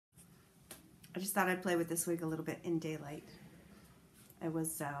I just thought I'd play with this wig a little bit in daylight. I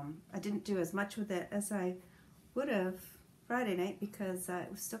didn't do as much with it as I would have Friday night because it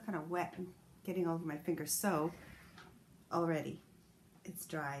was still kind of wet and getting all over my fingers. So already it's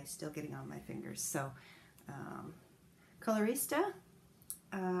dry, still getting on my fingers. So Colorista,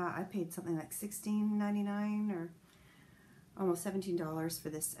 I paid something like $16.99 or almost $17 for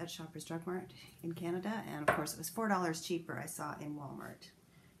this at Shoppers Drug Mart in Canada, and of course it was $4 cheaper I saw in Walmart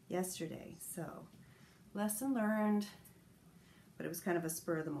yesterday. So lesson learned, but it was kind of a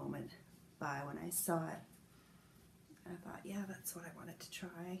spur of the moment buy when I saw it. I thought, yeah, that's what I wanted to try.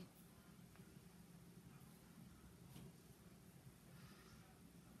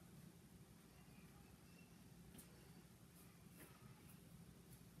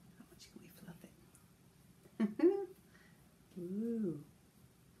 How much can we fluff it? Ooh.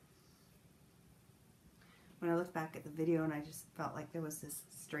 When I looked back at the video, and I just felt like there was this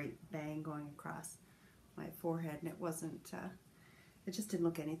straight bang going across my forehead, and it wasn't, it just didn't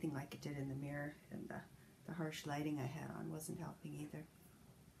look anything like it did in the mirror, and the harsh lighting I had on wasn't helping either.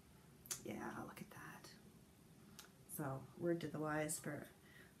 Yeah, look at that. So, word to the wise, for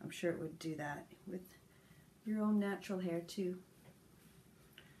I'm sure it would do that with your own natural hair too.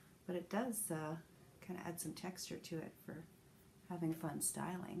 But it does kind of add some texture to it for having fun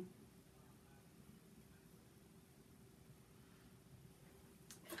styling.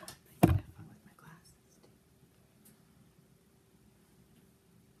 I have fun with my glasses too.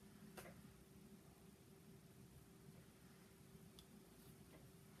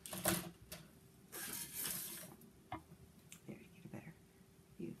 There, you get a better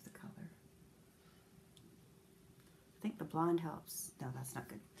view of the color. I think the blonde helps. No, that's not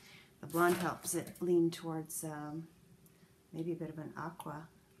good. The blonde helps it lean towards maybe a bit of an aqua,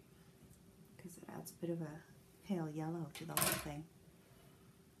 because it adds a bit of a pale yellow to the whole thing.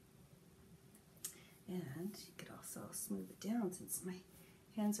 And you could also smooth it down since my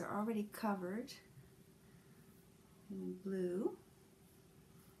hands are already covered in blue.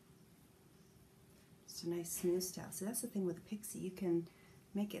 Just a nice smooth style. So that's the thing with the pixie, you can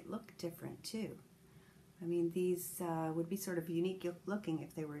make it look different too. I mean, these would be sort of unique looking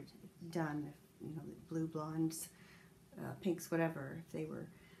if they were done, you know, blue, blondes, pinks, whatever, if they were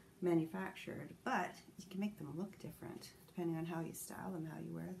manufactured. But you can make them look different depending on how you style them, how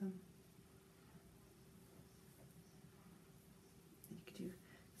you wear them. You could do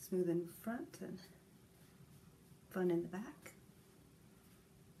smooth in front and fun in the back.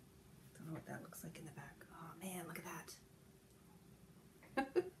 Don't know what that looks like in the back. Oh man, look at that.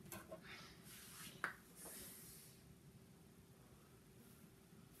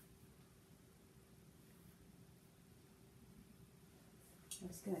 I'm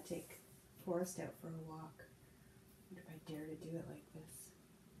just going to take Forrest out for a walk. I wonder if I dare to do it like this.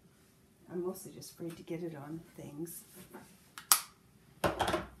 I'm mostly just afraid to get it on things.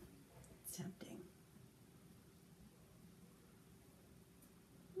 It's tempting.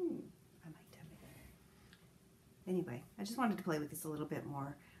 I might have it. Anyway, I just wanted to play with this a little bit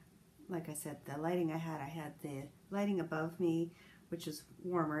more. Like I said, the lighting I had the lighting above me, which is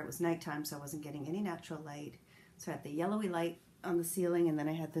warmer. It was nighttime, so I wasn't getting any natural light. So I had the yellowy light on the ceiling, and then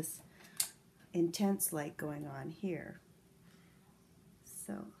I had this intense light going on here.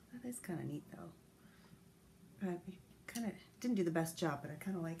 So that is kind of neat though. I kind of didn't do the best job, but I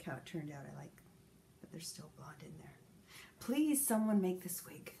kind of like how it turned out. I like that there's still blonde in there. Please, someone make this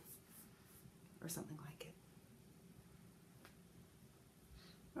wig or something like it.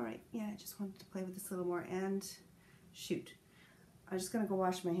 Alright, yeah, I just wanted to play with this a little more, and shoot. I'm just going to go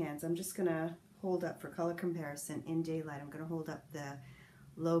wash my hands. I'm just going to hold up for color comparison in daylight. I'm going to hold up the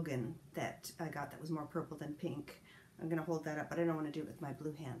Logan that I got that was more purple than pink. I'm going to hold that up, but I don't want to do it with my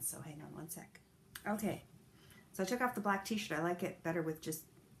blue hands, so hang on one sec. Okay, so I took off the black t-shirt. I like it better with just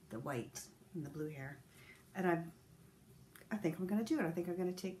the white and the blue hair. And I think I'm going to do it. I think I'm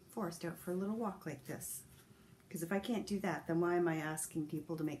going to take Forrest out for a little walk like this. Because if I can't do that, then why am I asking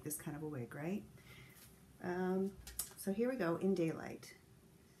people to make this kind of a wig, right? So here we go in daylight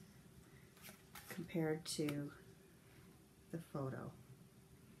compared to the photo.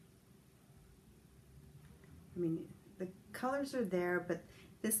 I mean, the colors are there, but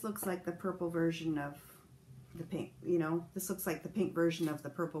this looks like the purple version of the pink, you know? This looks like the pink version of the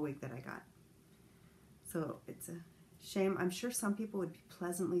purple wig that I got. So it's a shame. I'm sure some people would be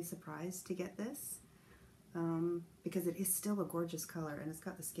pleasantly surprised to get this. Because it is still a gorgeous color, and it's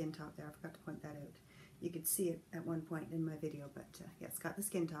got the skin top there. I forgot to point that out. You could see it at one point in my video, but yeah, it's got the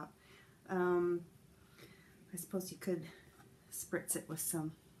skin top. I suppose you could spritz it with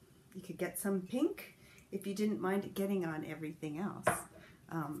some, you could get some pink if you didn't mind it getting on everything else.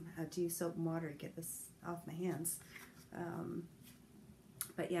 I had to use soap and water to get this off my hands.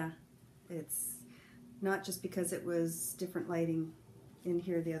 But yeah, it's not just because it was different lighting in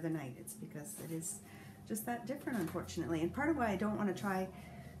here the other night. It's because it is just that different, unfortunately. And part of why I don't want to try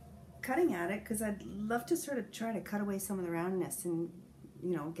cutting at it, because I'd love to sort of try to cut away some of the roundness and,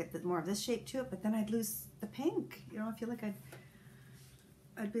 you know, get more of this shape to it, but then I'd lose the pink. You know, I feel like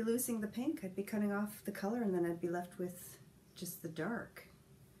I'd be losing the pink. I'd be cutting off the color, and then I'd be left with just the dark.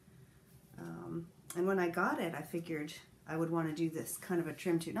 And when I got it, I figured I would want to do this kind of a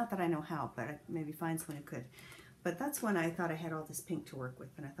trim too. Not that I know how, but I'd maybe find someone who could. But that's when I thought I had all this pink to work with,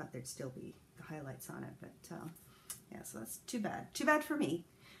 and I thought there'd still be the highlights on it. But yeah, so that's too bad. Too bad for me.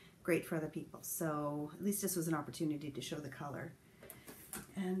 Great for other people. So at least this was an opportunity to show the color.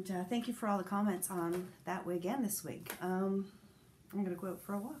 And thank you for all the comments on that wig and this wig. I'm going to go out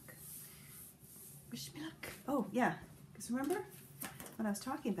for a walk. Wish me luck. Oh, yeah. Because remember, when I was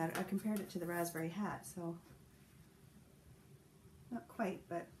talking about it, I compared it to the raspberry hat. So, not quite,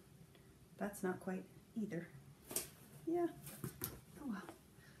 but that's not quite either. Yeah. Oh, well.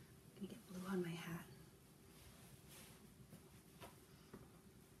 I'm going to get blue on my hat.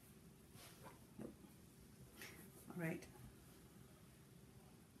 Nope. All right.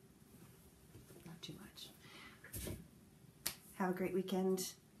 Not too much. Have a great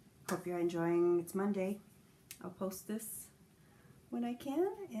weekend. Hope you're enjoying. It's Monday. I'll post this when I can,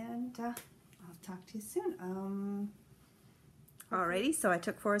 and I'll talk to you soon. Alrighty, so I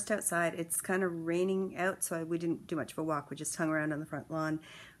took Forrest outside. It's kind of raining out, so we didn't do much of a walk. We just hung around on the front lawn.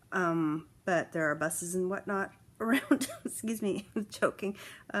 But there are buses and whatnot around. Excuse me, I'm choking.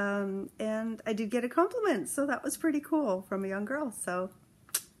 And I did get a compliment, so that was pretty cool from a young girl. So,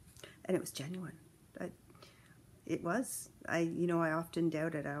 and it was genuine. It was. You know, I often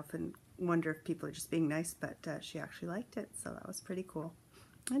doubt it. I often wonder if people are just being nice, but she actually liked it, so that was pretty cool.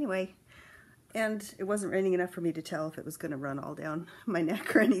 Anyway, and it wasn't raining enough for me to tell if it was going to run all down my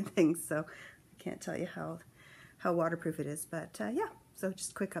neck or anything, so I can't tell you how waterproof it is, but yeah, so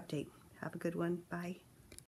just a quick update. Have a good one. Bye.